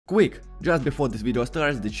Quick! Just before this video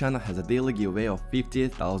starts, the channel has a daily giveaway of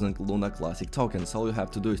 50,000 Luna Classic tokens. All you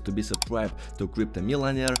have to do is to be subscribed to Crypto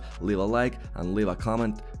Millionaire, leave a like and leave a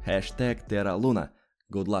comment, #Terra Luna.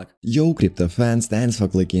 Good luck! Yo crypto fans, thanks for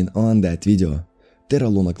clicking on that video. Terra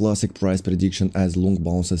Luna Classic price prediction as LUNC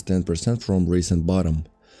bounces 10% from recent bottom.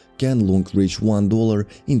 Can LUNC reach $1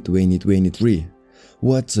 in 2023?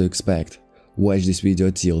 What to expect? Watch this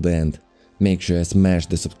video till the end. Make sure you smash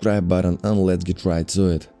the subscribe button and let's get right to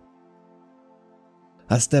it.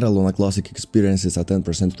 As Terra Luna Classic experiences a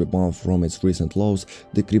 10% rebound from its recent lows,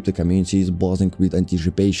 the crypto community is buzzing with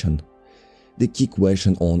anticipation. The key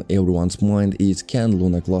question on everyone's mind is, can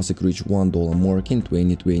Luna Classic reach $1 mark in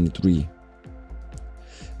 2023?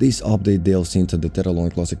 This update delves into the Terra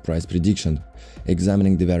Luna Classic price prediction,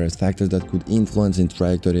 examining the various factors that could influence its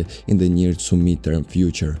trajectory in the near to mid-term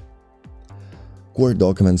future. Court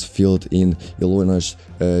documents filed in Illinois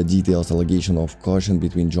details allegation of collusion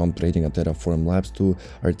between jump trading and Terraform Labs to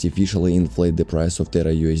artificially inflate the price of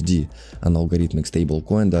Terra USD, an algorithmic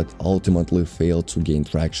stablecoin that ultimately failed to gain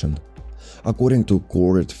traction. According to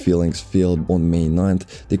court filings filed on May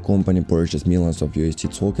 9th, the company purchased millions of USD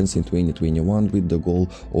tokens in 2021 with the goal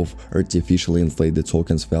of artificially inflate the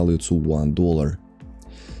token's value to $1.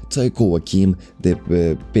 Taiko Kim, the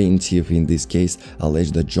plaintiff in this case,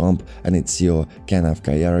 alleged that Jump and its CEO Kanav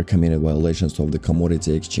Kayara committed violations of the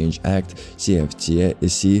Commodity Exchange Act,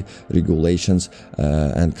 CFTC regulations,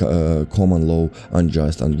 and common law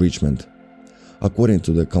unjust enrichment. According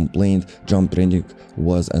to the complaint, Jump Trading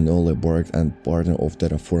was an early bird and partner of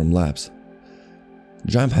Terraform Labs.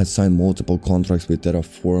 Jump has signed multiple contracts with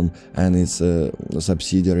Terraform and its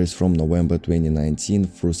subsidiaries from November 2019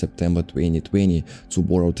 through September 2020 to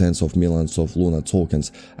borrow tens of millions of Luna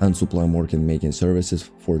tokens and supply market-making services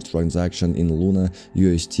for transaction in Luna,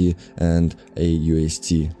 UST and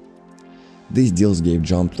AUST. These deals gave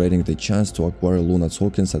Jump Trading the chance to acquire Luna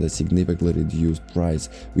tokens at a significantly reduced price,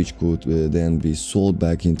 which could then be sold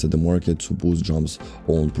back into the market to boost Jump's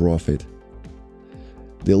own profit.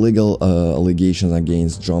 The legal allegations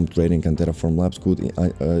against Jump Trading and Terraform Labs could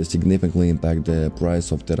significantly impact the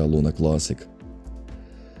price of Terra Luna Classic.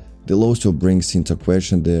 The lawsuit brings into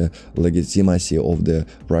question the legitimacy of the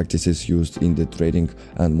practices used in the trading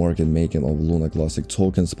and market making of Luna Classic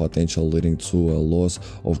tokens, potentially leading to a loss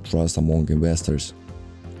of trust among investors.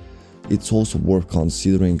 It's also worth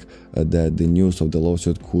considering that the news of the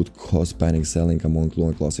lawsuit could cause panic selling among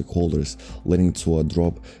Luna Classic holders, leading to a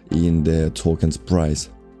drop in the token's price.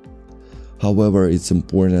 However, it's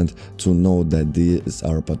important to note that these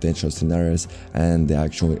are potential scenarios and the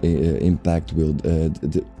actual impact will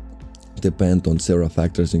depend on several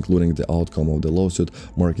factors, including the outcome of the lawsuit,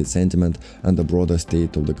 market sentiment, and the broader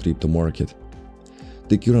state of the crypto market.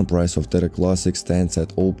 The current price of Terra Classic stands at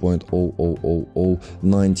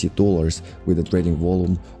 $0.00090 with a trading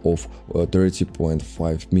volume of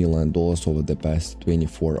 $30.5 million over the past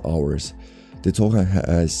 24 hours. The token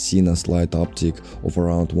has seen a slight uptick of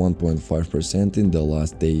around 1.5% in the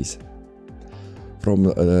last days. From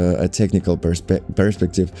a technical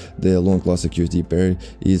perspective, the Luna Classic USD pair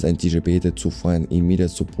is anticipated to find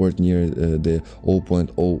immediate support near the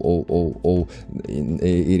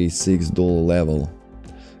 $0.00086 level.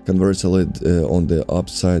 Conversely, on the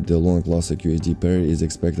upside, the Luna Classic USD pair is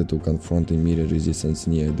expected to confront immediate resistance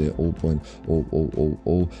near the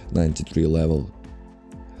 $0.00093 level.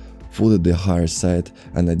 Fully the higher side,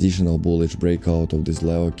 an additional bullish breakout of this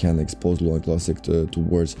level can expose Luna Classic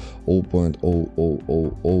towards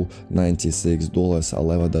 $0.00096, a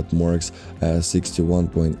level that marks a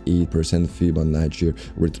 61.8% Fibonacci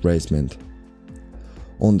retracement.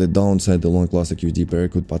 On the downside, the Luna Classic USD pair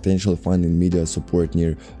could potentially find immediate support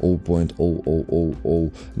near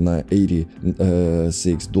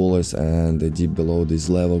 $0.00086, and the dip below this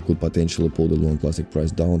level could potentially pull the Luna Classic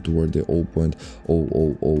price down toward the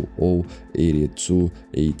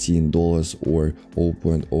 $0.0008218 or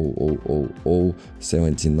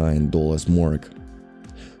 $0.00079 mark.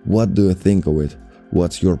 What do you think of it?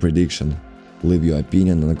 What's your prediction? Leave your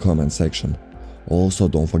opinion in the comment section. Also,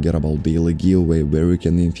 don't forget about daily giveaway where you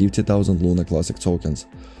can win 50,000 Luna Classic tokens.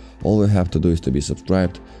 All you have to do is to be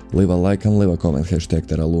subscribed, leave a like and leave a comment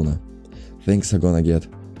 #Terra Luna. Things are gonna get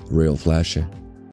real flashy.